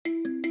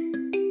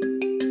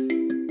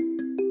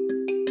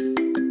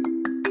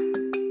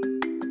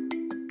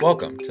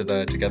Welcome to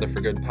the Together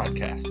for Good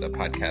podcast, a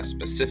podcast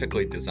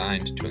specifically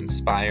designed to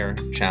inspire,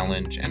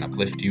 challenge, and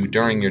uplift you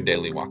during your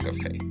daily walk of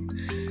faith.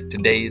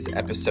 Today's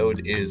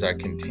episode is a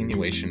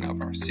continuation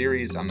of our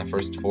series on the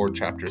first 4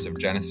 chapters of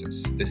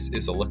Genesis. This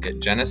is a look at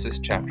Genesis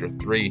chapter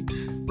 3,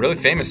 really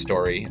famous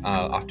story,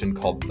 often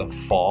called the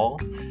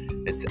Fall.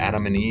 It's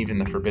Adam and Eve and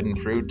the forbidden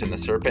fruit and the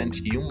serpent.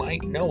 You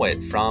might know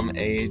it from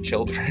a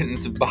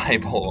children's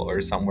Bible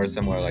or somewhere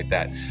similar like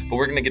that. But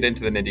we're going to get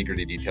into the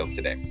nitty-gritty details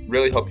today.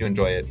 Really hope you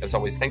enjoy it. As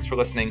always, thanks for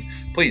listening.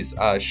 Please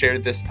share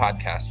this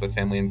podcast with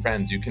family and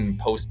friends. You can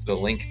post the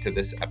link to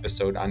this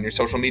episode on your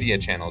social media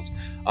channels,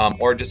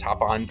 or just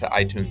hop on to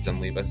iTunes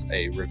and leave us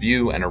a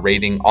review and a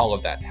rating. All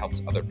of that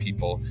helps other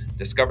people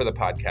discover the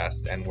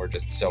podcast, and we're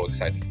just so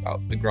excited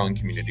about the growing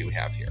community we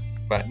have here.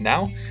 But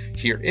now,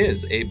 here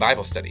is a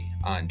Bible study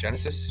on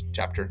Genesis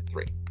chapter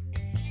 3.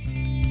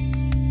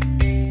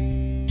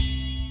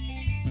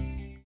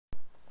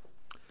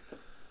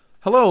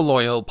 Hello,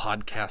 loyal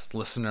podcast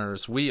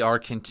listeners. We are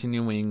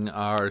continuing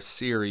our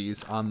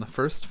series on the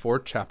first 4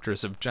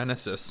 chapters of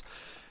Genesis,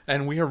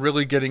 and we are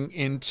really getting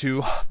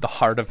into the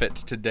heart of it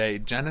today.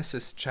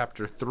 Genesis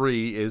chapter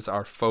 3 is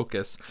our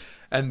focus,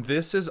 and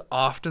this is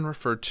often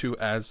referred to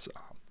as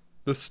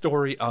the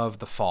story of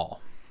the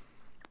fall.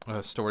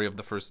 A story of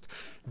the first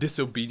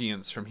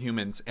disobedience from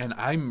humans. And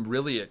I'm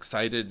really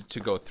excited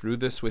to go through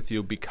this with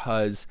you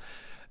because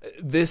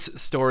this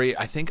story,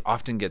 I think,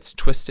 often gets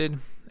twisted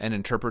and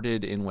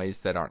interpreted in ways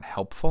that aren't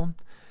helpful.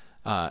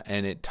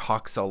 And it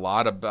talks a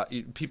lot about,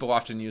 people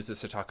often use this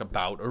to talk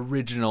about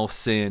original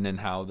sin and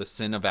how the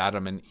sin of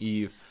Adam and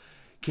Eve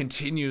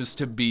continues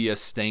to be a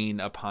stain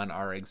upon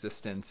our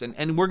existence.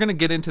 And we're going to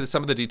get into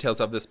some of the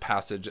details of this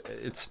passage.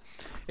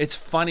 It's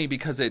funny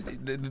because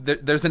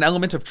there's an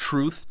element of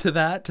truth to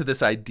that, to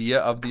this idea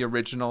of the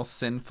original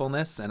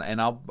sinfulness,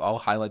 and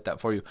I'll highlight that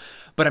for you.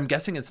 But I'm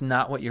guessing it's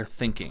not what you're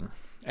thinking.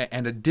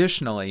 And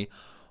additionally,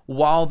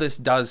 while this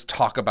does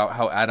talk about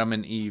how Adam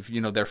and Eve,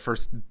 their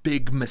first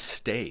big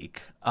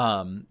mistake,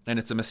 and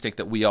it's a mistake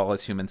that we all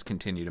as humans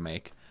continue to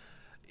make,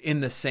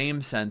 in the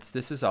same sense,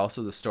 this is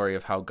also the story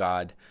of how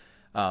God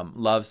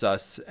loves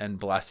us and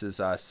blesses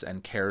us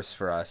and cares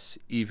for us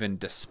even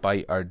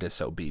despite our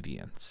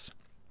disobedience.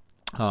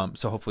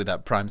 So hopefully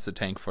that primes the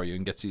tank for you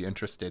and gets you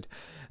interested.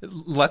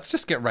 Let's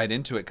just get right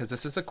into it because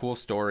this is a cool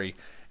story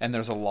and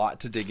there's a lot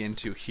to dig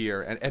into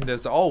here. And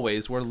as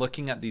always, we're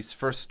looking at these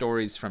first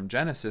stories from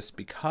Genesis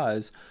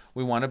because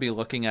we want to be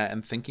looking at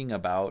and thinking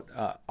about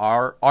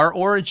our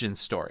origin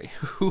story.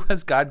 Who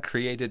has God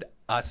created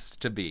us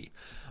to be?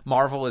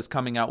 Marvel is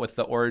coming out with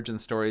the origin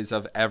stories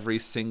of every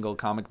single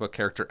comic book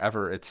character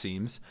ever, it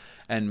seems,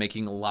 and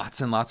making lots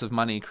and lots of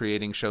money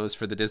creating shows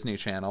for the Disney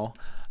Channel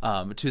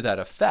to that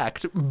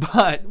effect.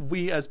 But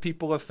we as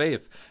people of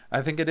faith,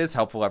 I think it is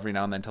helpful every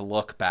now and then to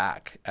look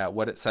back at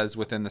what it says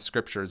within the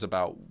scriptures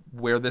about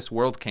where this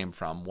world came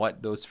from,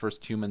 what those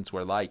first humans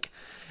were like,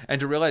 and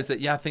to realize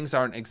that, things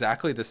aren't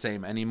exactly the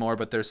same anymore,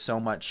 but there's so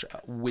much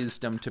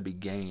wisdom to be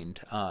gained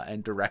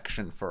and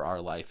direction for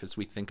our life as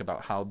we think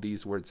about how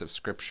these words of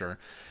scripture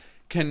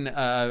can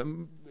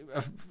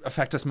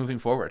affect us moving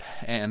forward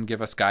and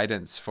give us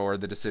guidance for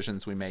the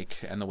decisions we make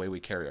and the way we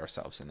carry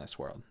ourselves in this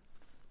world.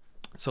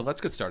 So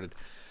let's get started.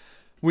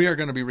 We are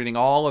going to be reading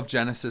all of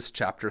Genesis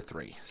chapter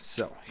 3.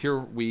 So here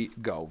we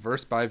go,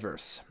 verse by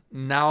verse.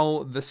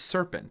 Now the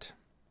serpent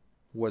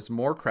was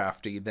more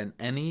crafty than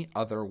any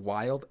other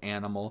wild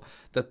animal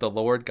that the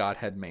Lord God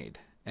had made.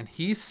 And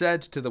he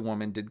said to the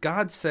woman, "Did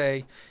God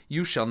say,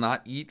 'You shall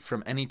not eat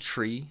from any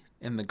tree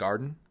in the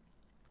garden'?"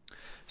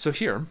 So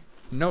here,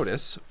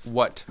 notice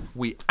what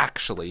we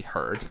actually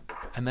heard,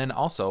 and then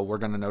also we're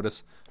going to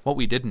notice what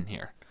we didn't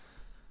hear.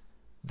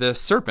 The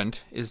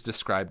serpent is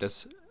described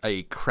as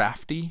a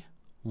crafty,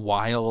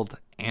 wild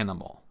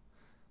animal.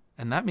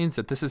 And that means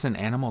that this is an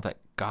animal that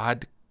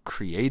God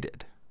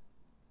created.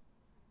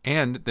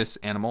 And this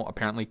animal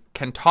apparently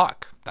can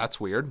talk. That's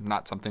weird.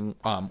 Not something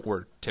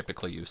we're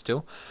typically used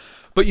to.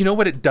 But you know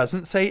what it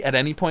doesn't say at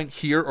any point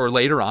here or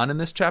later on in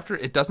this chapter?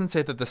 It doesn't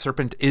say that the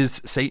serpent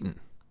is Satan.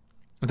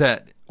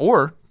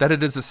 Or that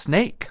it is a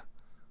snake.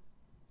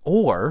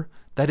 Or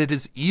that it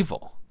is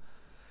evil.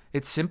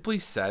 It simply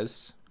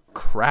says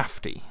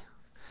crafty.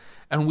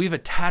 And we've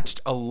attached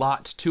a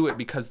lot to it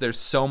because there's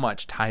so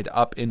much tied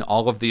up in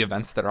all of the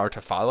events that are to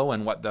follow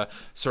and what the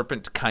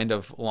serpent kind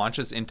of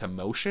launches into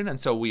motion. And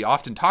so we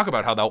often talk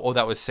about how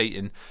that was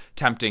Satan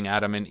tempting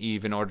Adam and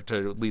Eve in order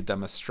to lead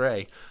them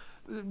astray.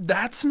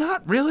 That's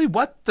not really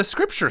what the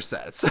scripture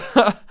says.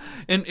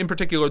 In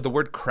particular, the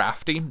word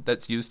crafty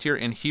that's used here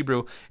in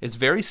Hebrew is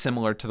very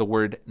similar to the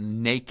word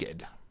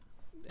naked.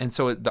 And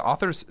so the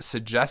author's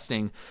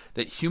suggesting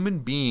that human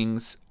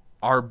beings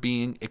are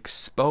being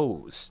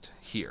exposed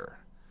here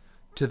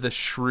to the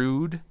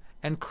shrewd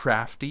and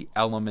crafty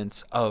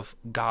elements of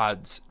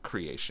God's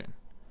creation.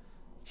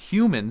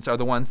 Humans are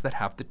the ones that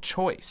have the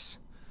choice.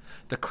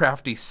 The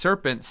crafty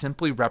serpent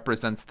simply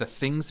represents the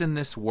things in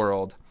this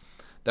world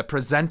that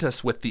present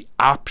us with the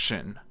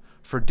option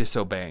for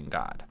disobeying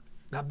God.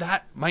 Now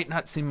that might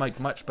not seem like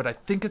much, but I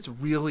think it's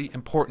really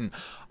important.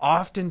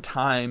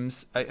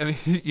 Oftentimes, I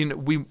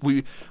mean,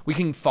 we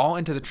can fall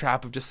into the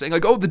trap of just saying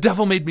like, "Oh, the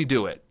devil made me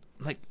do it."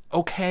 Like,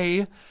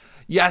 okay,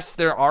 yes,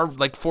 there are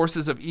like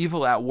forces of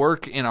evil at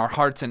work in our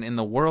hearts and in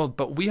the world,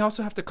 but we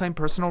also have to claim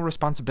personal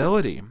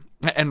responsibility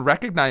and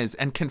recognize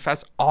and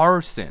confess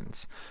our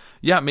sins.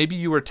 Yeah, maybe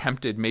you were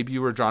tempted, maybe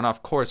you were drawn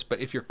off course, but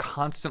if you're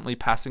constantly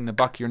passing the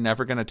buck, you're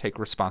never going to take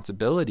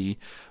responsibility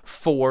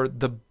for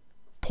the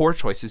poor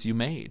choices you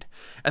made.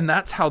 And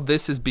that's how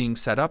this is being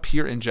set up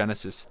here in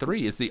Genesis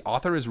 3, is the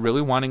author is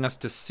really wanting us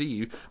to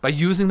see by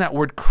using that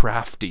word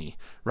crafty,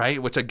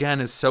 right? Which again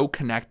is so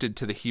connected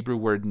to the Hebrew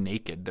word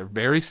naked. They're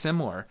very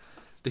similar.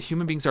 The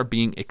human beings are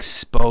being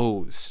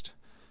exposed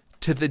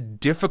to the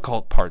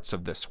difficult parts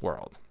of this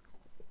world.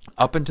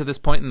 Up until this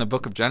point in the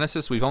book of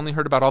Genesis, we've only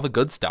heard about all the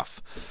good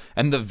stuff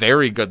and the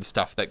very good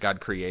stuff that God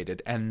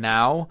created. And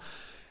now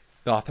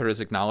the author is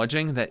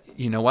acknowledging that,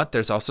 you know what,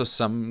 there's also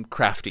some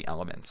crafty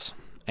elements.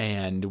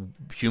 And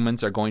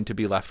humans are going to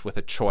be left with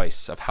a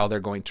choice of how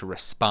they're going to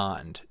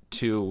respond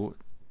to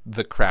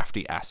the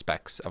crafty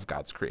aspects of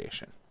God's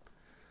creation.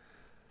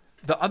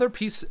 The other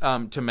piece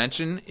to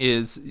mention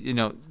is, you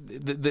know,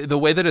 the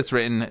way that it's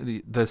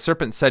written, the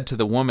serpent said to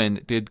the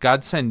woman, did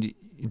God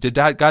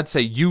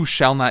say, you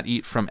shall not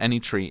eat from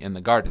any tree in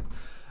the garden?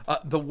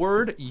 The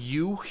word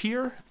you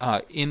here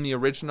in the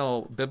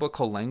original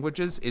biblical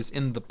languages is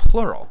in the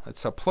plural.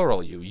 It's a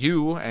plural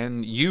you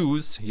and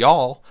yous,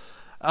 y'all.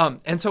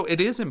 And so it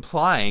is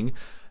implying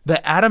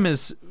that Adam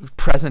is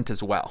present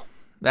as well.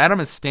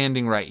 Adam is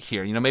standing right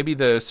here. You know, maybe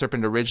the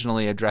serpent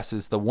originally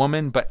addresses the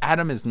woman, but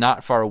Adam is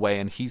not far away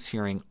and he's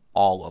hearing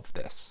all of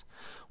this.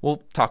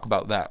 We'll talk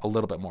about that a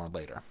little bit more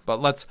later. But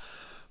let's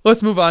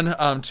move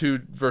on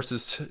to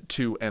verses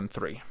 2 and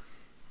 3.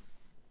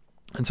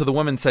 And so the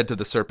woman said to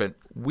the serpent,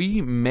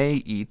 we may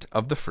eat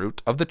of the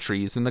fruit of the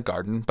trees in the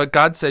garden, but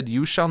God said,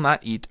 you shall not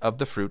eat of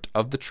the fruit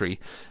of the tree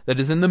that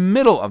is in the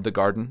middle of the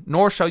garden,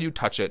 nor shall you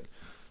touch it,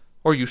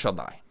 or you shall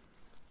die.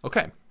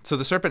 Okay, so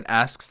the serpent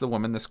asks the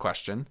woman this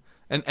question.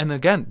 And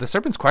again, the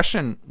serpent's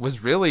question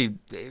was really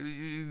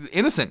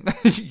innocent.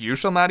 You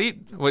shall not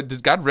eat. What,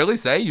 did God really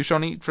say you shall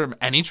not eat from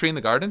any tree in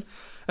the garden?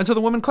 And so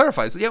the woman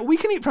clarifies, yeah, we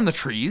can eat from the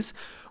trees.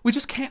 We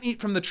just can't eat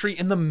from the tree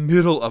in the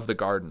middle of the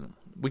garden.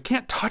 We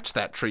can't touch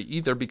that tree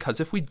either, because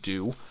if we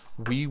do,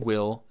 we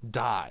will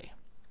die.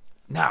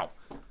 Now,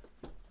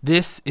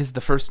 this is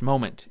the first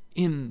moment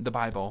in the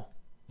Bible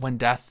when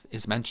death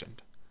is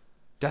mentioned.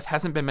 Death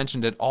hasn't been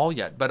mentioned at all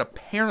yet, but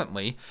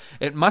apparently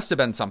it must have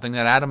been something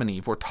that Adam and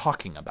Eve were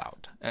talking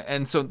about.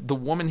 And so the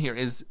woman here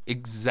is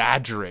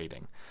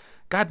exaggerating.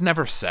 God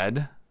never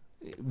said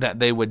that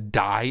they would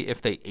die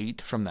if they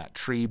ate from that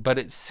tree, but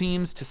it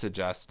seems to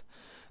suggest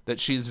that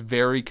she's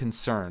very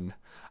concerned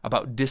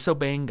about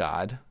disobeying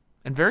God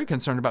and very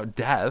concerned about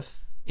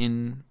death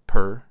in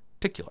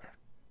particular.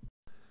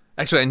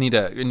 Actually, I need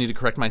to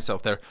correct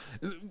myself there.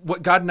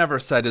 What God never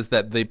said is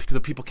that the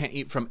people can't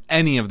eat from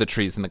any of the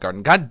trees in the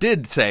garden. God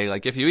did say,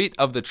 like, if you eat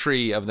of the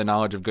tree of the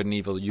knowledge of good and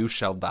evil, you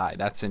shall die.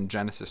 That's in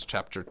Genesis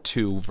chapter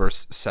 2,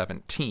 verse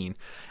 17.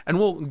 And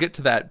we'll get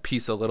to that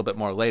piece a little bit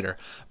more later.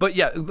 But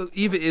yeah,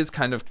 Eve is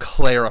kind of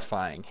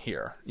clarifying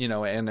here, you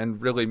know,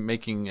 and really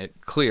making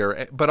it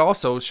clear, but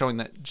also showing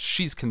that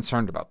she's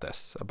concerned about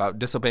this, about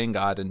disobeying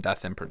God and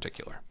death in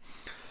particular.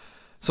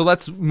 So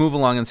let's move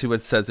along and see what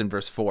it says in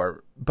verse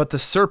 4. But the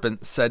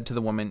serpent said to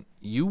the woman,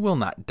 you will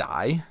not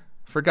die,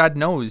 for God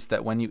knows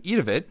that when you eat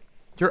of it,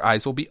 your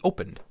eyes will be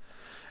opened,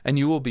 and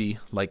you will be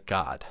like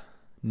God,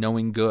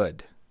 knowing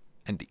good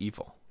and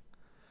evil.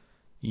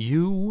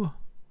 You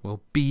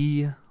will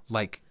be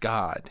like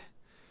God.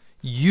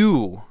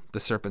 You, the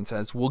serpent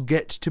says, will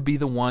get to be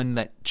the one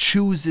that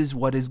chooses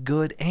what is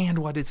good and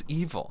what is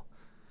evil.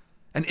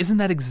 And isn't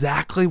that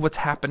exactly what's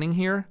happening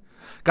here?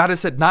 God has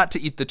said not to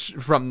eat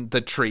from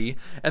the tree,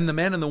 and the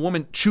man and the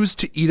woman choose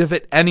to eat of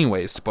it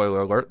anyways.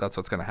 Spoiler alert, that's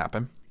what's going to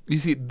happen. You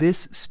see,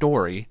 this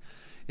story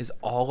is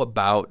all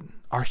about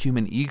our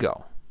human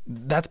ego.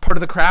 That's part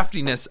of the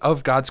craftiness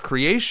of God's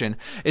creation,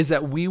 is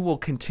that we will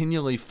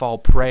continually fall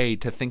prey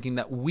to thinking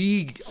that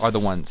we are the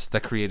ones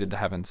that created the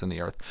heavens and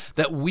the earth,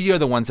 that we are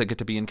the ones that get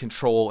to be in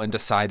control and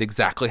decide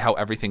exactly how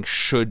everything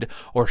should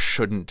or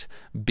shouldn't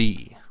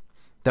be,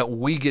 that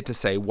we get to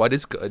say what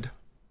is good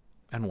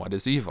and what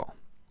is evil.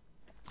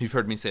 You've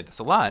heard me say this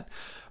a lot,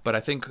 but I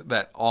think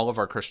that all of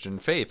our Christian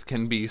faith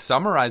can be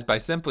summarized by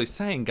simply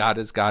saying God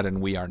is God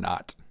and we are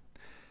not.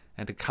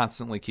 And to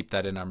constantly keep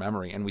that in our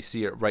memory. And we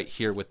see it right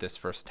here with this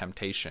first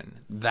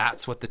temptation.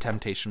 That's what the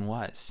temptation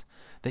was.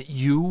 That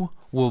you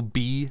will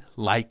be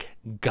like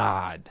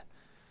God,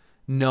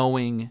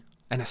 knowing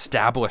and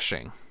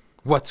establishing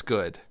what's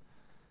good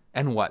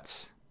and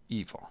what's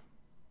evil.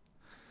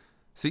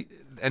 See,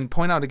 and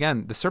point out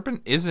again, the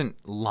serpent isn't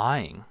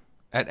lying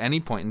at any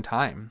point in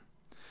time.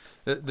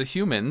 The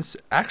humans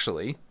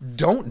actually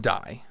don't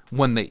die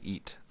when they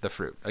eat the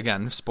fruit.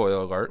 Again,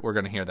 spoiler alert, we're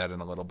going to hear that in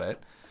a little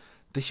bit.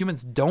 The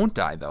humans don't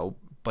die, though,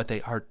 but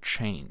they are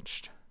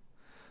changed.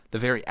 The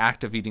very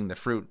act of eating the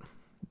fruit,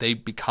 they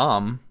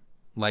become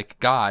like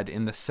God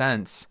in the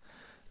sense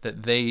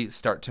that they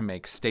start to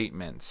make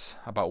statements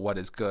about what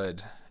is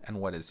good and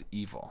what is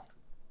evil,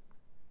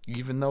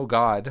 even though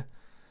God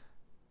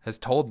has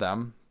told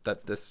them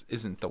that this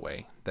isn't the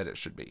way that it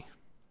should be,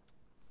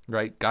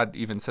 right? God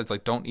even says,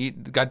 like, don't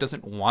eat. God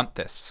doesn't want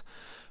this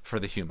for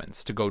the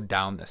humans to go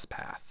down this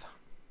path.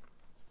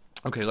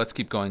 Okay, let's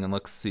keep going and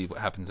let's see what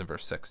happens in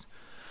verse 6.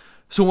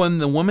 So when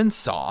the woman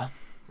saw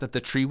that the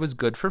tree was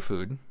good for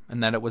food,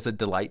 and that it was a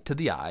delight to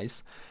the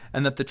eyes,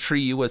 and that the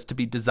tree was to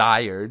be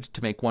desired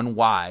to make one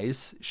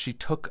wise, she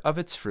took of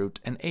its fruit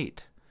and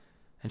ate.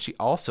 And she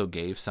also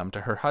gave some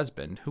to her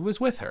husband, who was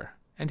with her,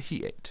 and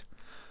he ate.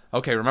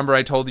 Okay, remember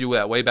I told you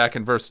that way back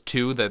in verse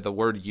 2 that the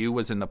word you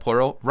was in the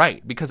plural?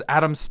 Right, because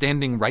Adam's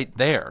standing right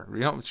there.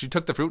 She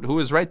took the fruit, who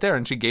was right there,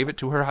 and she gave it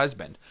to her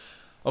husband.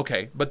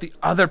 Okay, but the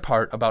other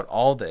part about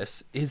all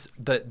this is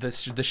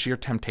the sheer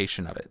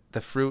temptation of it. The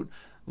fruit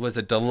was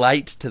a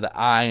delight to the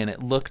eye, and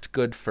it looked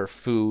good for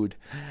food,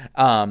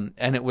 and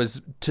it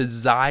was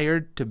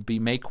desired to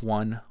make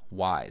one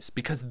wise,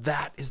 because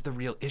that is the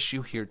real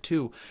issue here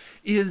too,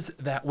 is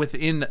that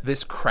within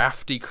this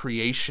crafty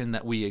creation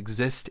that we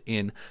exist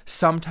in,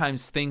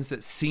 sometimes things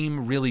that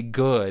seem really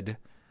good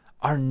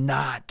are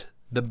not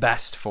the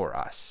best for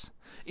us.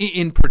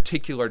 In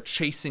particular,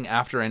 chasing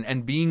after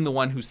and being the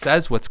one who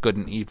says what's good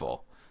and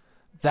evil.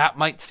 That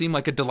might seem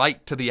like a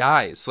delight to the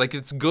eyes, like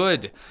it's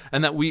good,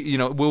 and that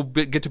we'll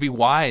get to be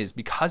wise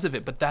because of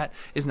it, but that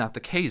is not the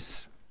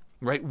case,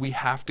 right? We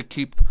have to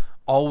keep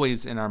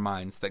always in our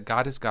minds that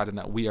God is God and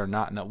that we are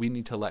not, and that we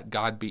need to let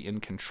God be in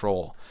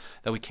control,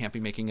 that we can't be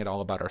making it all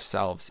about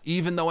ourselves,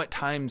 even though at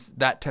times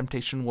that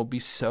temptation will be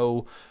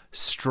so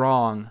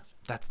strong.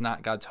 That's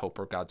not God's hope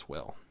or God's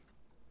will.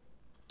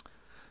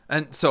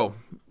 And so,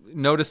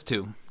 notice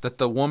too, that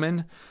the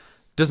woman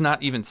does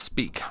not even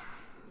speak.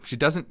 She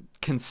doesn't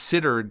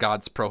consider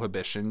God's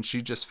prohibition.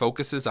 She just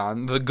focuses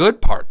on the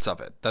good parts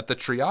of it that the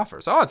tree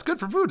offers. Oh, it's good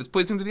for food. It's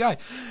pleasing to the eye.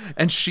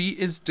 And she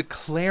is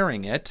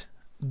declaring it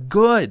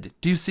good.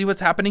 Do you see what's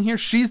happening here?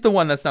 She's the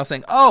one that's now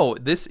saying, oh,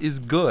 this is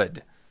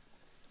good,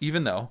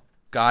 even though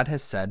God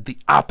has said the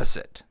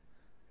opposite.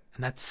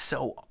 And that's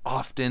so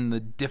often the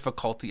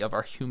difficulty of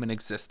our human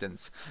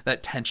existence,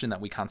 that tension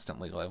that we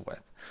constantly live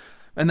with.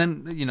 And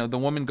then, the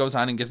woman goes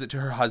on and gives it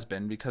to her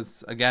husband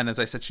because, again, as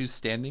I said, he's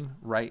standing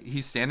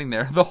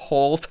there the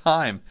whole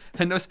time.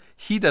 And notice,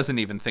 he doesn't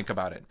even think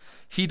about it.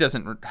 He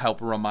doesn't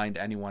help remind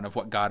anyone of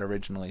what God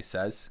originally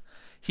says.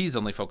 He's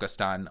only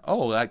focused on,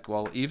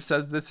 Eve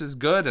says this is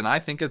good, and I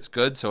think it's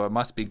good, so it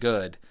must be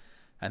good.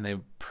 And they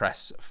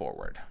press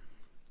forward.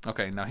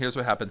 Okay, now here's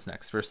what happens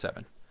next, verse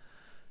 7.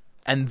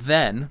 And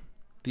then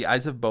the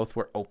eyes of both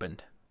were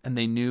opened, and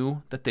they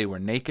knew that they were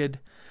naked,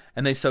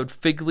 and they sewed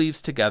fig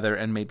leaves together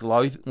and made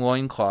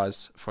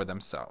loincloths for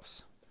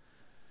themselves.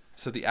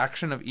 So the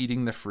action of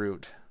eating the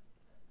fruit,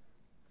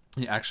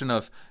 the action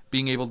of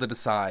being able to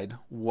decide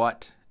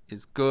what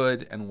is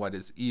good and what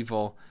is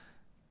evil,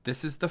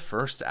 this is the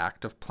first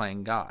act of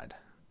playing God.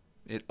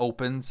 It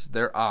opens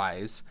their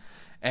eyes,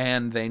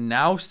 and they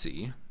now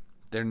see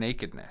their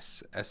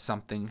nakedness as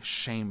something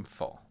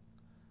shameful.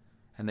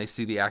 And they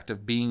see the act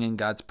of being in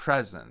God's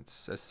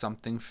presence as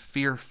something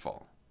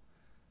fearful.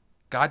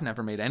 God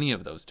never made any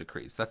of those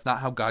decrees. That's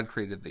not how God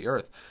created the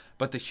earth.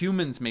 But the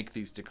humans make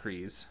these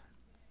decrees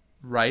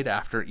right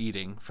after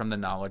eating from the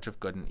knowledge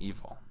of good and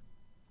evil.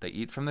 They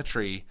eat from the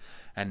tree,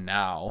 and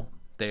now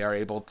they are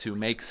able to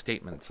make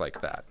statements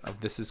like that,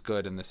 of this is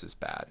good and this is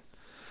bad.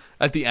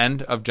 At the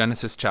end of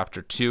Genesis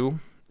chapter 2,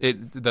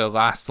 the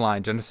last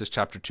line, Genesis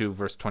chapter 2,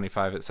 verse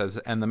 25, it says,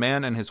 and the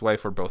man and his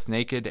wife were both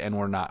naked and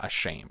were not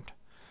ashamed.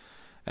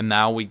 And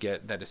now we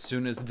get that as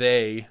soon as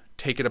they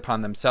take it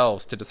upon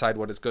themselves to decide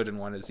what is good and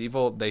what is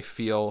evil, they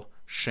feel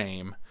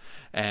shame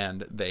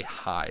and they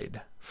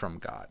hide from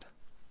God.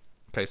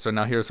 Okay, so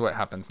now here's what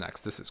happens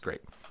next. This is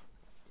great.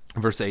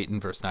 Verse 8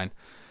 and verse 9.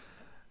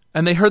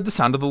 And they heard the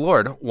sound of the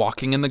Lord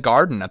walking in the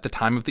garden at the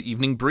time of the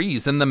evening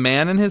breeze, and the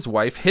man and his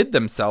wife hid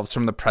themselves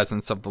from the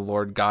presence of the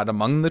Lord God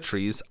among the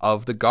trees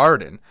of the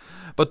garden.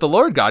 But the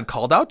Lord God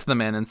called out to the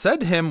man and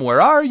said to him,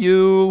 where are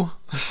you?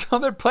 So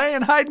they're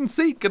playing hide and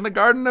seek in the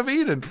Garden of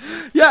Eden.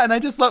 Yeah, and I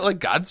just love,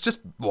 God's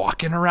just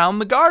walking around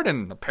the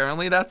garden.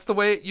 Apparently that's the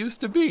way it used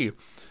to be.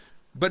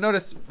 But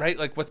notice,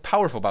 right, what's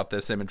powerful about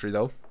this imagery,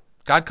 though,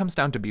 God comes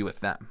down to be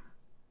with them.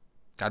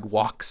 God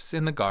walks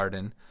in the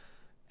garden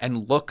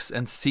and looks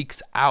and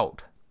seeks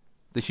out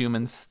the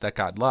humans that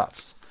God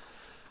loves.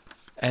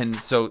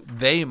 And so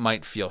they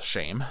might feel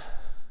shame,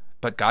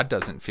 but God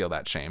doesn't feel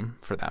that shame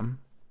for them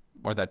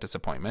or that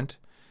disappointment.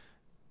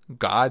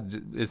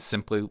 God is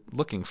simply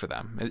looking for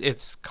them.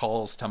 It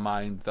calls to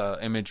mind the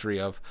imagery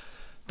of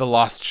the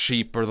lost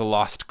sheep or the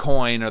lost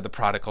coin or the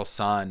prodigal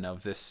son,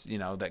 of this,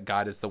 that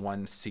God is the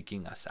one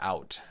seeking us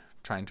out,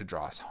 trying to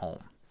draw us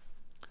home.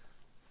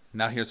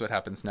 Now here's what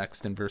happens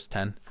next in verse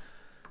 10.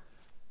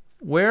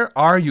 Where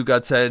are you?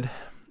 God said.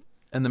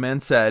 And the man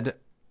said,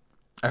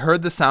 I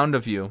heard the sound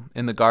of you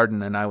in the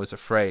garden, and I was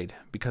afraid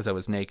because I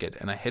was naked,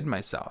 and I hid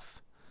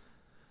myself.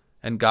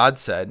 And God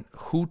said,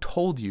 who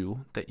told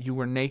you that you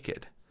were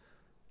naked?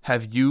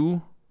 Have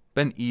you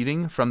been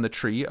eating from the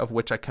tree of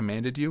which I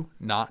commanded you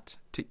not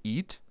to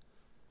eat?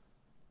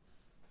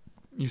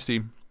 You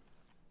see,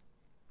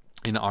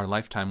 in our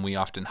lifetime, we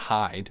often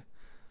hide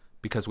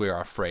because we are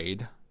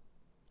afraid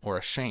or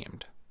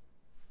ashamed.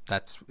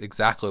 That's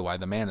exactly why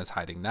the man is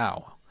hiding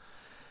now.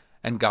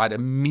 And God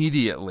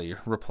immediately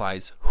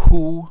replies,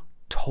 "Who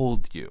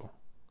told you?"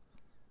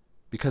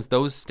 Because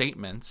those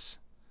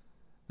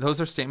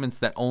are statements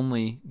that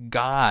only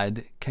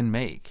God can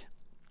make.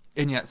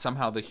 And yet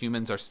somehow the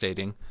humans are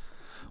stating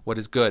what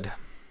is good,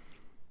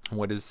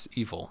 what is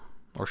evil,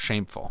 or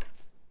shameful,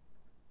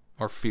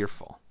 or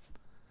fearful.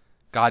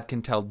 God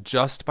can tell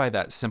just by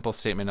that simple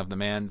statement of the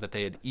man that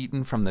they had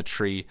eaten from the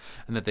tree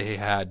and that they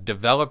had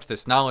developed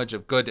this knowledge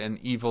of good and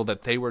evil,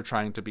 that they were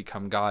trying to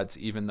become gods,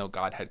 even though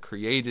God had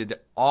created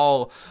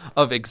all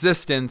of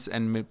existence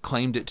and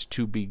claimed it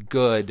to be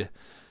good.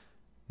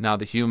 Now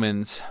the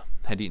humans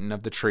had eaten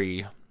of the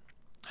tree,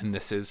 and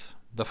this is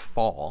the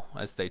fall,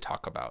 as they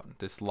talk about,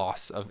 this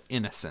loss of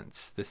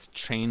innocence, this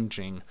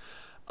changing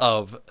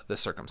of the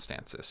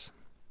circumstances.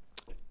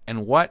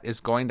 And what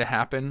is going to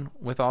happen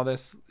with all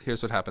this?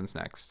 Here's what happens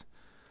next.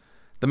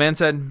 The man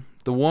said,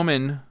 "The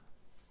woman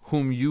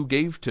whom you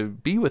gave to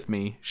be with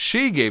me,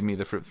 she gave me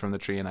the fruit from the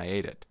tree, and I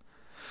ate it."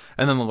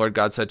 And then the Lord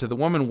God said to the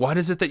woman, "What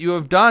is it that you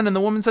have done?" And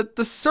the woman said,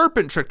 "The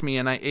serpent tricked me,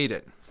 and I ate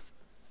it."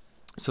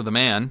 So the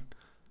man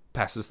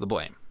passes the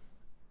blame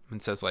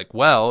and says,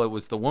 well, it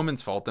was the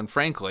woman's fault, and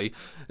frankly,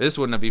 this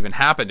wouldn't have even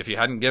happened if you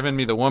hadn't given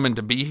me the woman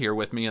to be here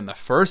with me in the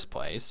first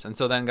place. And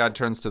so then God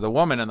turns to the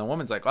woman, and the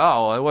woman's like,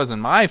 "Oh, it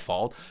wasn't my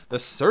fault. The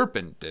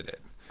serpent did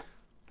it."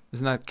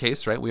 Isn't that the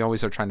case, right? We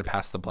always are trying to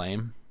pass the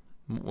blame.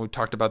 We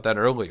talked about that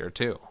earlier,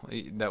 too,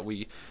 that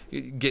we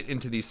get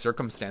into these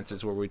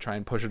circumstances where we try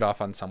and push it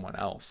off on someone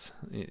else,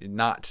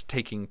 not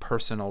taking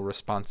personal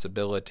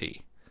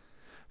responsibility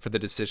for the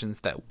decisions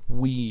that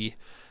we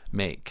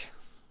make.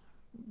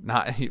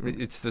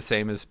 It's the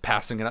same as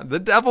passing it on. The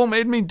devil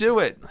made me do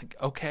it.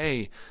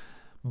 Okay,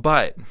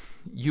 but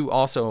you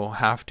also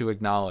have to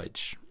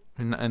acknowledge,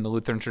 in the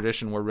Lutheran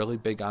tradition, we're really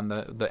big on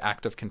the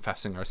act of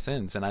confessing our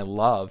sins, and I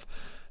love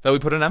that we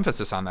put an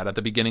emphasis on that at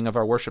the beginning of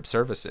our worship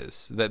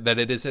services, that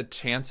it is a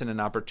chance and an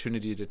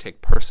opportunity to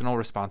take personal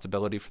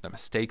responsibility for the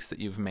mistakes that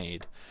you've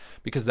made,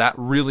 because that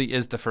really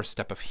is the first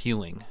step of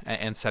healing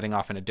and setting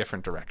off in a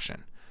different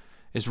direction.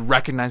 Is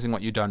recognizing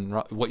what you've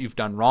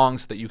done wrong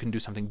so that you can do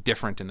something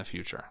different in the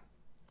future.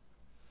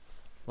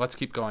 Let's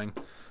keep going.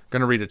 I'm going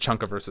to read a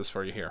chunk of verses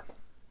for you here.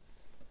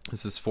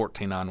 This is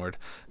 14 onward.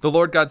 The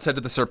Lord God said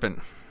to the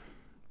serpent,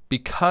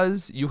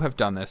 "Because you have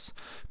done this,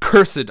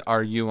 cursed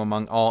are you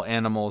among all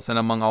animals and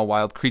among all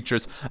wild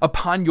creatures.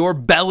 Upon your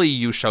belly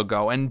you shall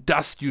go, and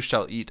dust you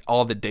shall eat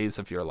all the days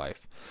of your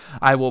life.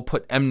 I will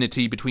put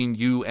enmity between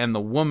you and the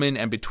woman,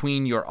 and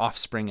between your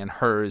offspring and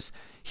hers.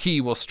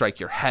 He will strike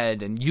your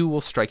head, and you will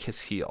strike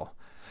his heel."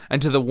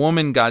 And to the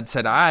woman God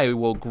said, "I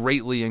will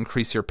greatly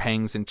increase your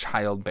pangs in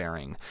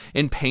childbearing.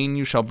 In pain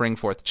you shall bring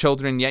forth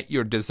children, yet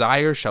your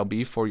desire shall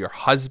be for your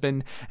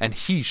husband, and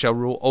he shall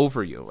rule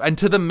over you." And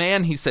to the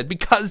man he said,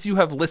 "Because you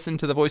have listened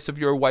to the voice of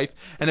your wife,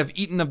 and have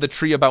eaten of the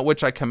tree about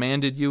which I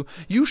commanded you,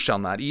 you shall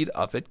not eat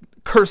of it.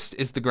 Cursed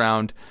is the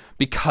ground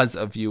because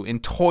of you. In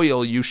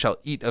toil you shall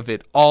eat of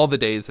it all the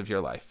days of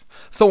your life.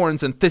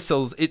 Thorns and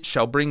thistles it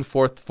shall bring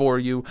forth for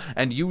you,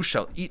 and you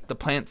shall eat the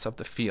plants of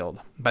the field.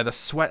 By the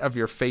sweat of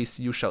your face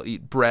you shall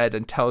eat bread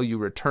until you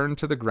return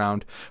to the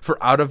ground,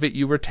 for out of it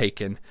you were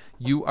taken.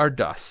 You are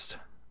dust,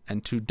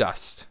 and to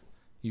dust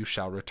you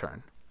shall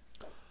return."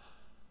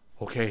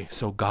 Okay,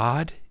 so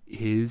God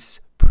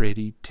is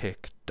pretty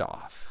ticked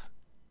off.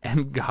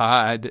 And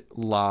God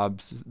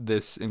lobs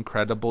this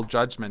incredible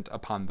judgment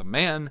upon the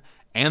man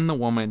and the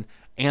woman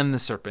and the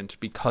serpent,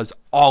 because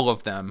all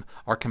of them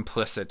are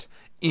complicit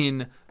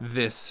in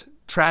this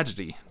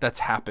tragedy that's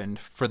happened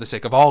for the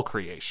sake of all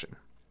creation.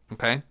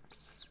 Okay?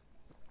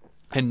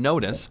 And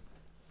notice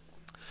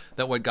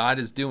that what God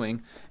is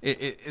doing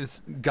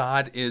is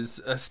God is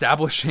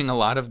establishing a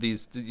lot of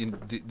these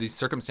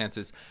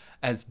circumstances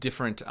as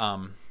different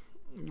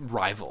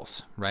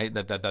rivals, right?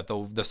 That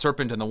the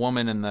serpent and the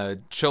woman and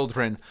the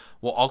children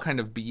will all kind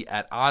of be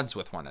at odds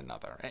with one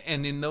another.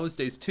 And in those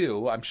days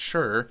too, I'm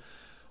sure,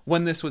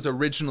 when this was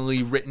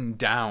originally written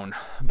down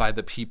by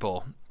the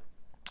people,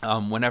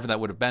 whenever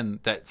that would have been,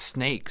 that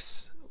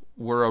snakes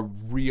were a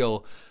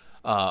real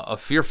a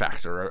fear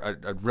factor,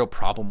 a real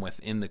problem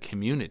within the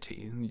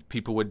community.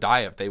 People would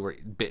die if they were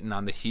bitten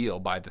on the heel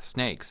by the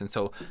snakes. And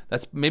so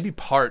that's maybe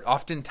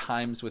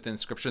oftentimes within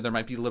Scripture, there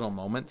might be little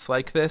moments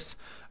like this.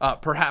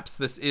 Perhaps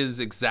this is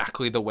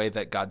exactly the way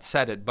that God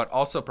said it, but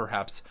also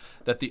perhaps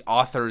that the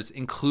authors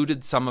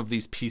included some of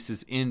these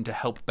pieces in to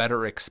help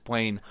better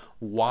explain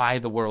why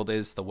the world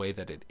is the way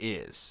that it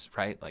is,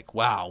 right? Like,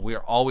 wow, we're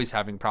always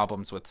having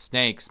problems with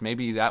snakes.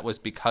 Maybe that was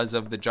because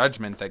of the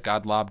judgment that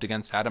God lobbed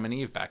against Adam and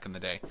Eve back in the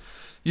day.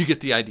 You get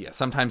the idea.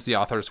 Sometimes the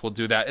authors will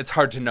do that. It's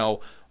hard to know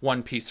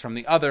one piece from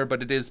the other,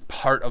 but it is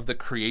part of the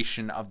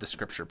creation of the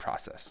Scripture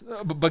process.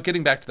 But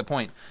getting back to the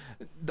point,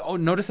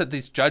 notice that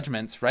these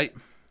judgments, right?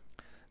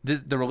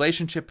 The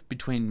relationship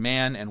between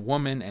man and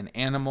woman and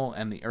animal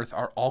and the earth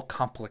are all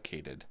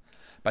complicated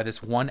by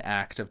this one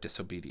act of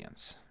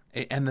disobedience.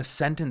 And the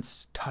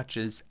sentence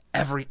touches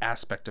every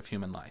aspect of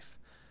human life.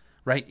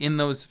 Right? In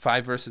those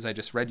 5 verses I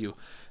just read you,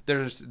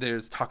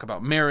 there's talk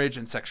about marriage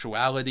and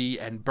sexuality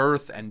and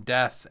birth and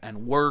death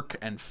and work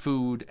and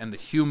food and the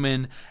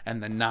human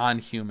and the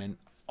non-human.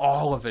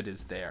 All of it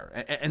is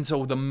there. And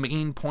so the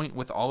main point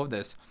with all of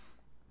this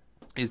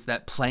is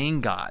that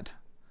playing God,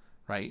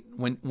 right?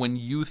 When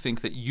you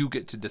think that you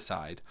get to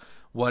decide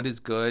what is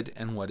good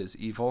and what is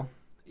evil,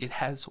 it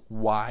has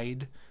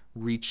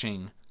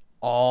wide-reaching,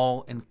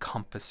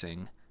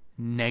 all-encompassing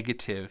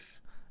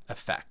negative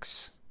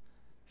effects.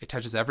 It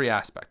touches every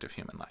aspect of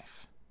human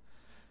life.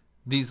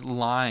 These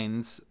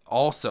lines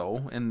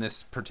also, in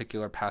this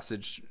particular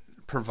passage,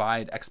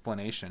 provide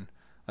explanation,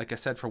 like I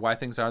said, for why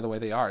things are the way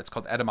they are. It's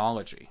called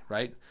etymology,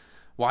 right?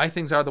 Why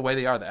things are the way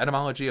they are. The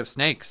etymology of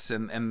snakes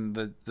and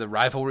the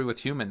rivalry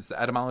with humans. The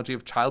etymology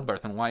of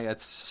childbirth and why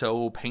it's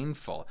so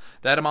painful.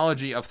 The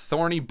etymology of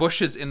thorny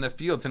bushes in the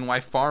fields and why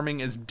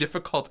farming is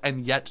difficult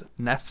and yet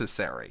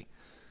necessary.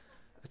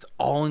 It's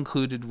all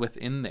included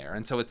within there.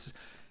 And so it's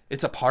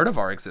a part of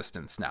our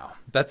existence now.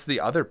 That's the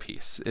other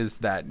piece, is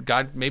that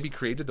God maybe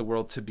created the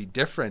world to be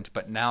different,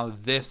 but now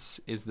this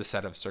is the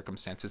set of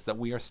circumstances that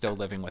we are still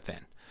living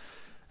within.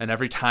 And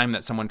every time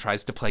that someone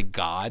tries to play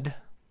God,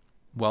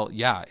 well,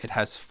 yeah, it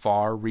has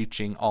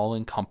far-reaching,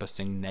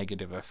 all-encompassing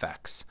negative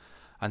effects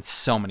on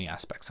so many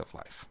aspects of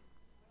life.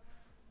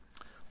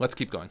 Let's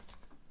keep going.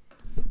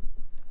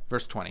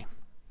 Verse 20.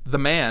 The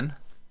man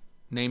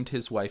named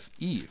his wife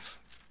Eve,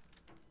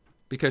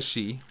 because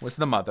she was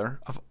the mother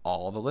of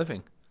all the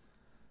living.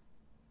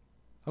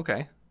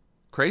 Okay,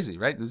 crazy,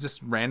 right? It's just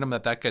random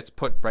that gets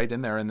put right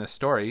in there in this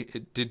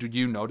story. Did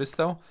you notice,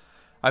 though?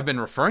 I've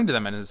been referring to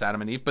them as Adam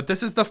and Eve, but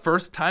this is the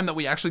first time that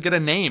we actually get a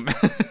name.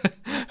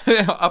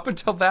 Up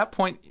until that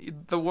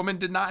point, the woman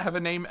did not have a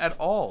name at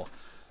all.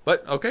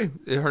 But, okay,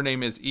 her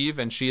name is Eve,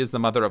 and she is the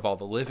mother of all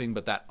the living,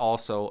 but that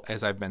also,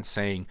 as I've been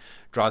saying,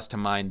 draws to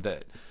mind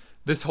that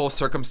this whole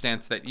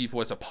circumstance that Eve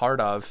was a part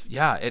of,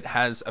 yeah, it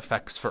has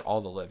effects for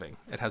all the living.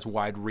 It has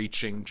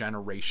wide-reaching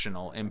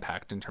generational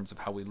impact in terms of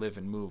how we live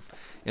and move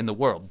in the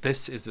world.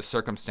 This is the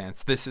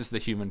circumstance. This is the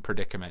human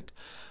predicament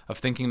of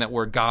thinking that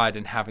we're God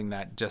and having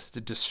that just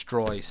to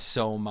destroy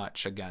so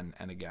much again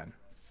and again.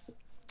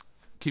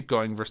 Keep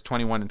going, verse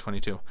 21 and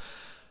 22.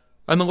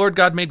 And the Lord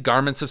God made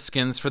garments of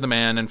skins for the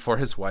man and for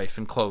his wife,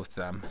 and clothed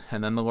them.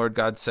 And then the Lord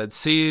God said,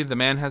 See, the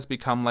man has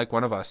become like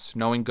one of us,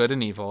 knowing good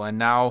and evil, and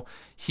now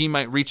he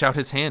might reach out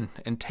his hand,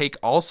 and take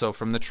also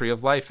from the tree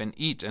of life, and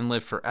eat, and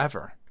live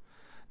forever.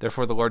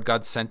 Therefore the Lord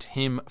God sent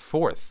him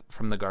forth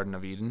from the Garden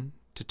of Eden,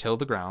 to till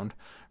the ground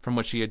from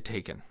which he had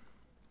taken.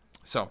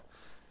 So,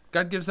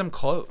 God gives them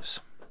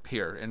clothes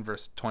here in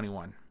verse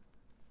 21,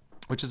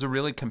 which is a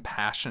really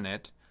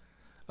compassionate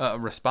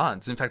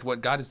response. In fact,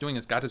 what God is doing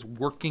is God is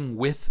working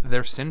with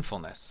their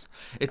sinfulness.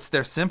 It's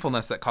their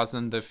sinfulness that caused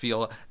them to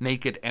feel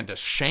naked and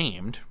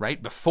ashamed,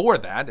 right? Before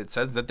that, it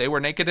says that they were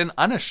naked and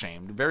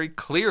unashamed, very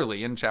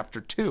clearly in chapter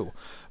 2.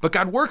 But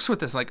God works with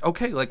this,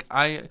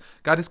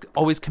 God is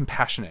always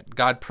compassionate.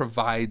 God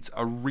provides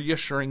a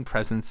reassuring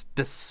presence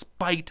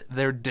despite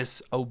their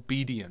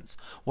disobedience.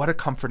 What a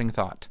comforting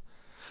thought.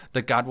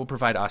 That God will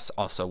provide us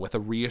also with a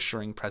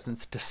reassuring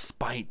presence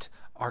despite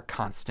our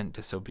constant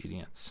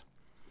disobedience.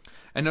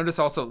 And notice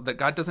also that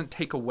God doesn't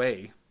take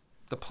away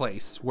the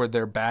place where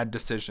their bad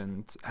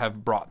decisions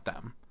have brought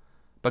them,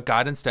 but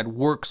God instead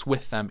works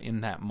with them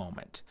in that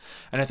moment.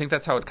 And I think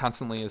that's how it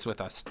constantly is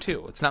with us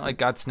too. It's not like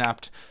God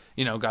snapped,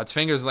 God's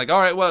fingers like, all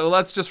right, well,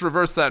 let's just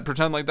reverse that,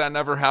 pretend like that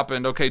never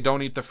happened. Okay,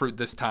 don't eat the fruit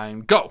this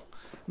time. Go.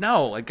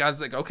 No, like God's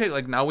like, okay,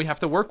 like now we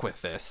have to work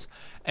with this.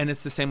 And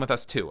it's the same with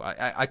us too.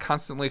 I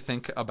constantly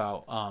think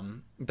about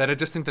that. I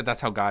just think that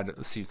that's how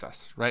God sees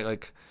us, right?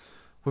 Like,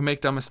 we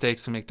make dumb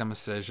mistakes, we make dumb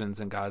decisions,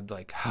 and God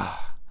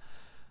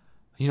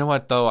you know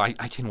what, though? I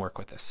can work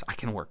with this. I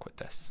can work with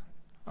this.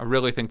 I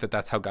really think that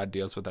that's how God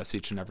deals with us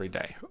each and every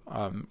day,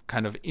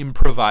 kind of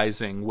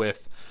improvising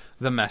with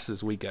the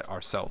messes we get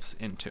ourselves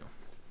into.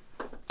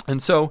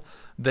 And so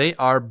they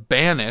are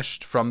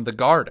banished from the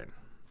garden,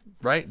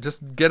 right?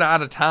 Just get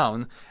out of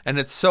town, and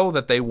it's so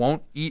that they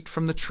won't eat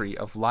from the tree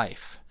of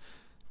life.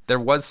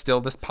 There was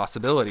still this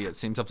possibility, it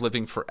seems, of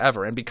living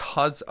forever, and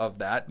because of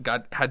that,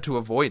 God had to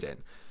avoid it.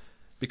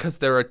 Because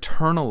their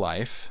eternal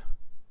life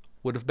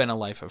would have been a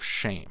life of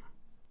shame.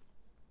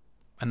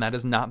 And that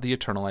is not the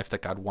eternal life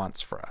that God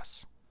wants for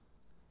us.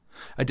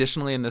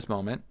 Additionally, in this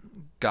moment,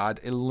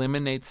 God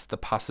eliminates the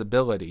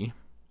possibility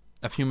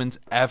of humans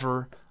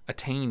ever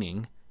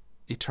attaining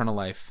eternal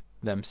life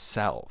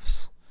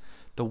themselves.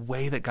 The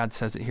way that God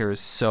says it here is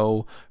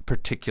so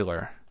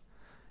particular.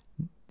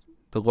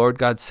 The Lord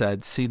God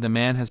said, See, the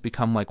man has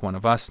become like one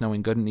of us,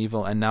 knowing good and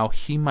evil, and now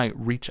he might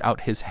reach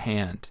out his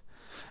hand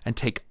and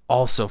take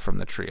also from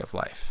the tree of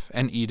life,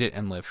 and eat it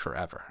and live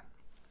forever.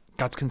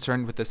 God's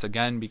concerned with this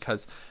again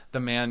because the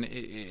man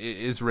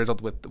is riddled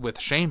with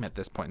shame at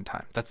this point in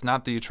time. That's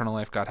not the eternal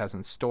life God has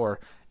in store,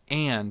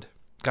 and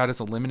God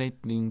is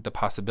eliminating the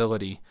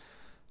possibility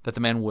that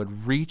the man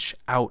would reach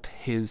out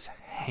his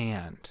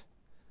hand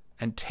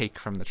and take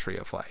from the tree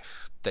of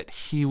life, that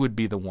he would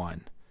be the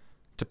one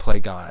to play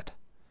God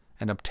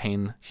and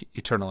obtain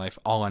eternal life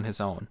all on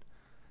his own.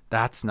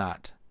 That's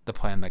not the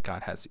plan that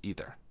God has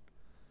either.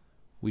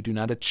 We do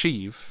not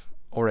achieve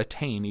or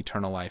attain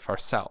eternal life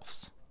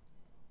ourselves.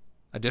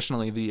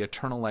 Additionally, the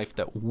eternal life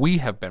that we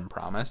have been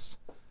promised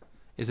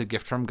is a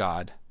gift from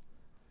God.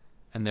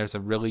 And there's a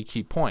really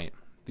key point.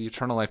 The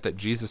eternal life that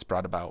Jesus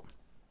brought about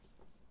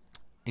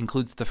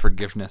includes the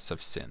forgiveness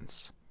of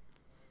sins.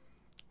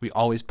 We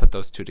always put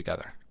those two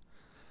together.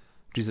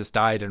 Jesus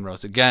died and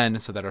rose again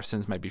so that our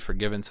sins might be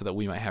forgiven, so that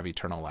we might have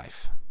eternal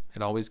life.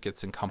 It always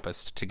gets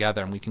encompassed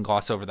together, and we can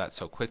gloss over that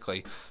so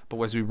quickly.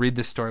 But as we read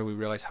this story, we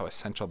realize how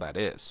essential that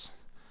is.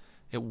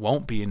 It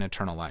won't be an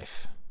eternal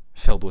life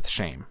filled with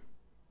shame,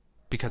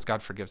 because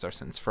God forgives our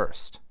sins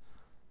first.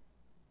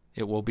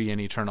 It will be an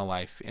eternal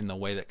life in the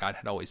way that God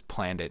had always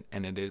planned it,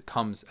 and it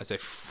comes as a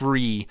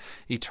free,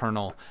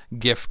 eternal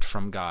gift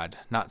from God,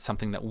 not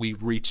something that we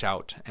reach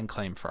out and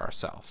claim for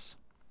ourselves.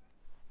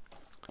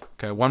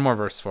 Okay, one more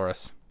verse for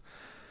us.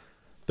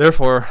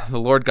 Therefore, the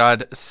Lord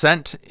God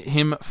sent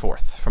him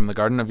forth from the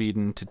Garden of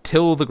Eden to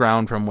till the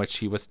ground from which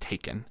he was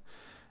taken.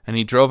 And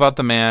he drove out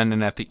the man,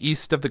 and at the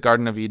east of the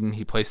Garden of Eden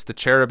he placed the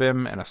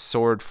cherubim and a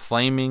sword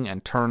flaming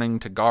and turning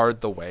to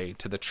guard the way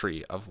to the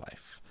tree of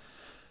life.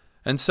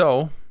 And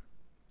so,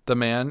 the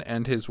man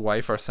and his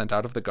wife are sent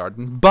out of the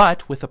garden,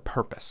 but with a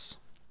purpose,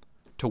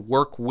 to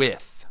work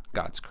with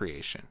God's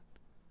creation.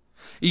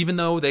 Even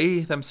though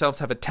they themselves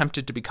have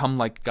attempted to become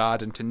like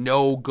God and to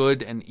know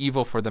good and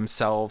evil for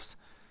themselves,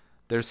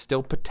 there's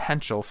still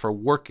potential for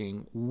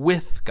working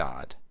with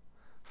God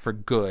for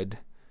good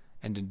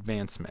and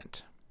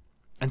advancement.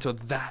 And so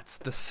that's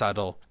the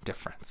subtle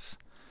difference.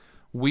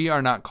 We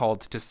are not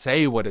called to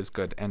say what is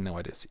good and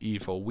what is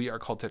evil. We are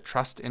called to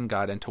trust in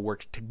God and to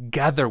work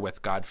together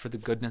with God for the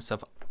goodness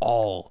of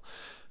all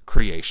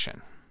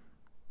creation.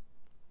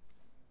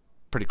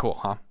 Pretty cool,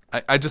 huh?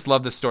 I just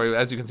love this story.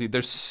 As you can see,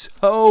 there's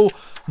so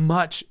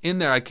much in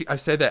there. I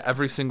say that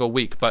every single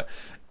week, but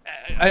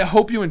I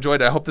hope you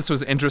enjoyed it. I hope this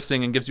was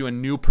interesting and gives you a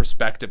new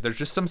perspective. There's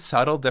just some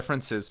subtle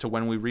differences to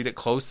when we read it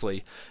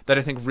closely that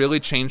I think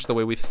really change the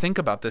way we think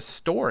about this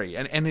story.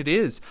 And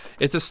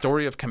it's a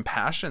story of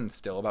compassion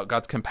still, about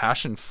God's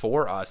compassion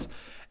for us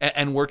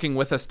and working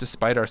with us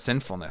despite our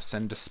sinfulness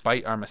and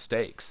despite our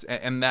mistakes.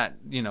 And that,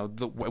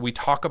 we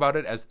talk about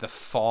it as the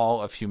fall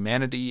of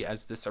humanity,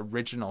 as this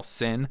original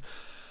sin.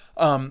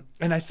 And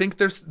I think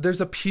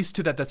there's a piece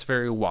to that that's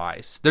very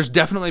wise. There's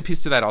definitely a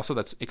piece to that also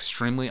that's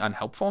extremely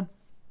unhelpful.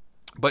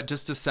 But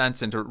just a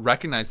sense and to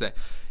recognize that,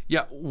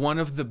 one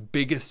of the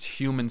biggest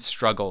human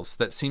struggles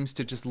that seems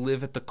to just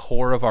live at the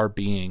core of our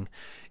being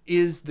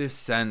is this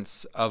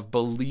sense of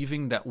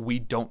believing that we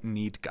don't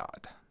need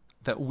God,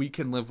 that we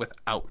can live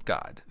without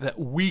God, that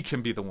we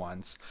can be the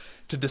ones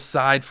to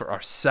decide for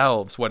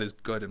ourselves what is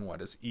good and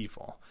what is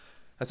evil.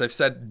 As I've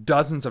said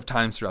dozens of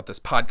times throughout this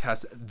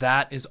podcast,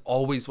 that is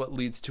always what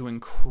leads to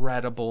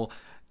incredible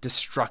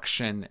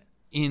destruction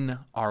in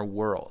our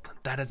world.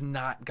 That is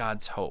not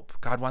God's hope.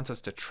 God wants us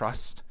to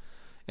trust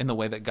in the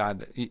way that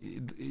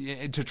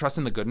to trust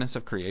in the goodness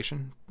of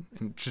creation,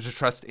 and to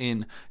trust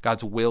in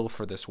God's will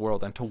for this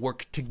world, and to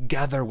work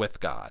together with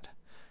God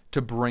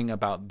to bring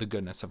about the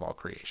goodness of all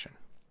creation.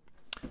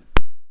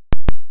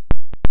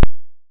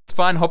 It's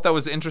fun. Hope that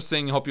was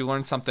interesting. Hope you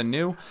learned something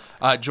new.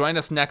 Join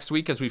us next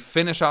week as we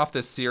finish off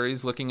this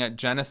series looking at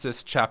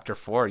Genesis chapter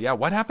 4.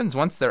 What happens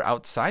once they're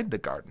outside the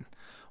garden?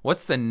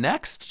 What's the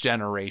next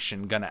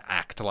generation going to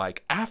act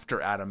like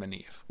after Adam and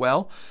Eve?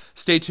 Well,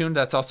 stay tuned.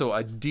 That's also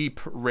a deep,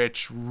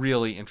 rich,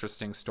 really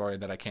interesting story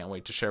that I can't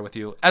wait to share with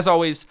you. As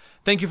always,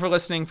 thank you for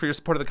listening, for your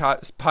support of the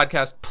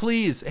podcast.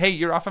 Please, hey,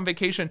 you're off on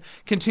vacation.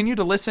 Continue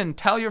to listen.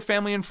 Tell your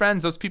family and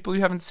friends, those people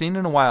you haven't seen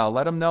in a while.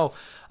 Let them know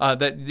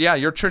that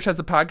your church has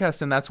a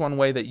podcast, and that's one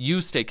way that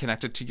you stay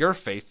connected to your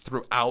faith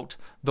throughout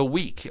the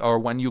week, or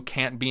when you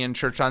can't be in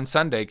church on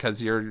Sunday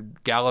because you're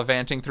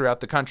gallivanting throughout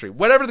the country.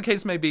 Whatever the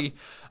case may be,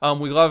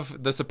 we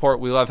love the support.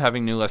 We love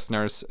having new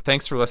listeners.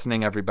 Thanks for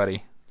listening,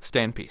 everybody.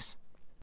 Stay in peace.